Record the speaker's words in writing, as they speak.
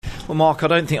Well, Mark, I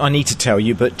don't think I need to tell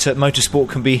you, but motorsport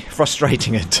can be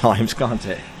frustrating at times, can't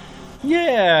it?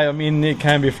 Yeah, I mean, it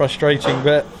can be frustrating,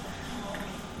 but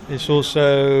it's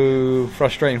also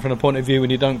frustrating from the point of view when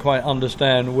you don't quite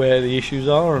understand where the issues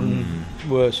are, and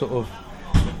we're sort of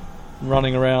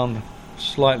running around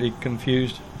slightly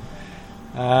confused.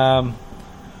 Problem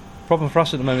for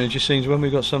us at the moment, it just seems when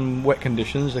we've got some wet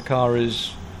conditions, the car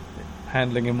is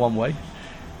handling in one way,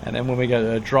 and then when we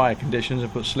go to drier conditions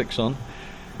and put slicks on,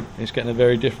 it's getting a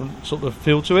very different sort of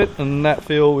feel to it, and that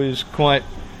feel is quite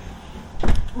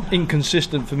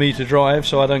inconsistent for me to drive,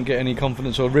 so I don't get any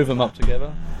confidence or rhythm up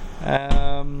together,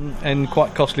 and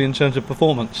quite costly in terms of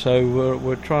performance. So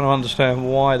we're trying to understand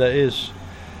why that is,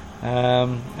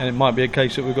 and it might be a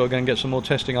case that we've got to go and get some more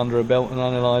testing under a belt and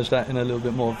analyse that in a little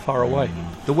bit more thorough way.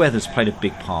 The weather's played a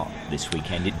big part this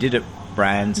weekend. It did at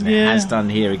Brands, and it has done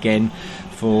here again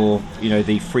for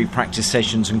the free practice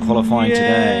sessions and qualifying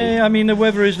today. Yeah, I mean, the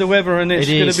weather is the weather, and it's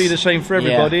going to be the same for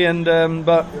everybody. And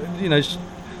but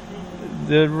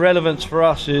the relevance for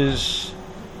us is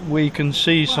we can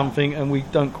see something and we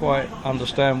don't quite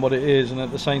understand what it is, and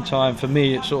at the same time, for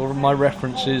me, it's sort of my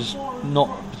reference is not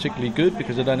particularly good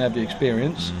because I don't have the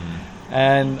experience,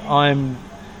 and I'm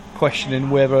questioning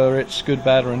whether it's good,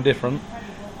 bad, or indifferent.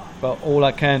 But all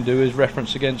I can do is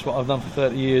reference against what I've done for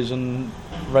 30 years and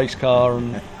race car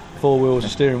and four wheels, a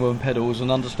steering wheel and pedals,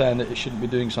 and understand that it shouldn't be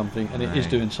doing something, and it is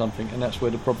doing something, and that's where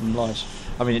the problem lies.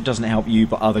 I mean, it doesn't help you,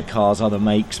 but other cars, other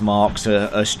makes, marques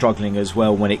are struggling as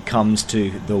well when it comes to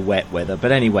the wet weather.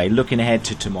 But anyway, looking ahead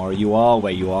to tomorrow, you are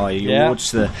where you are. You're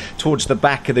towards the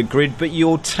back of the grid, but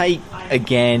you'll take,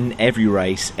 again, every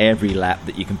race, every lap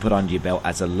that you can put under your belt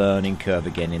as a learning curve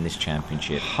again in this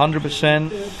championship.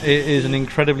 100%. It is an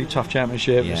incredibly tough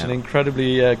championship. It's an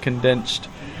incredibly condensed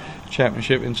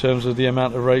championship in terms of the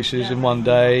amount of races in one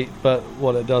day, but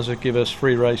what it does is give us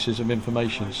 3 races of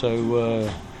information. So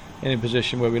in a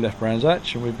position where we left Brands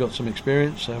Hatch and we've got some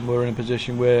experience, and we're in a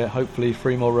position where hopefully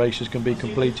 3 more races can be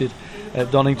completed at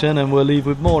Donington, and we'll leave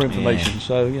with more information.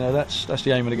 So that's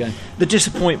the aim of the game. The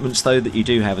disappointments though that you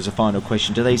do have, as a final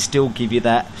question, do they still give you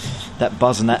that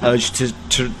buzz and that urge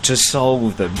to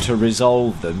solve them, to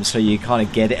resolve them, so you kind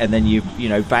of get it and then you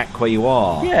back where you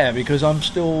are? Yeah, because I'm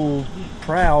still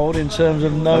proud in terms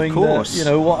of knowing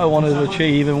that what I want to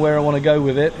achieve and where I want to go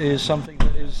with it is something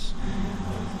that is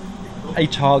a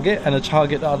target, and a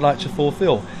target that I'd like to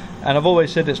fulfill. And I've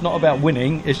always said it's not about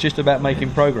winning, it's just about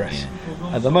making progress.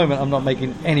 At the moment I'm not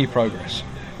making any progress,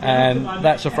 and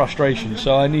that's a frustration,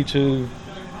 so I need to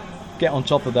get on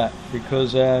top of that,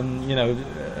 because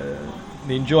the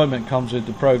enjoyment comes with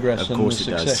the progress and the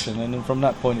succession, and from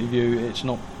that point of view it's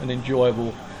not an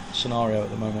enjoyable scenario at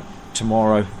the moment.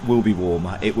 Tomorrow will be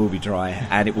warmer, it will be dry,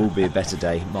 and it will be a better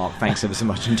day. Mark, thanks ever so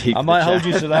much indeed. I might hold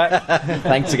you to that.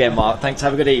 Thanks again, Mark. Thanks,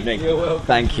 have a good evening. You're welcome.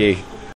 Thank you.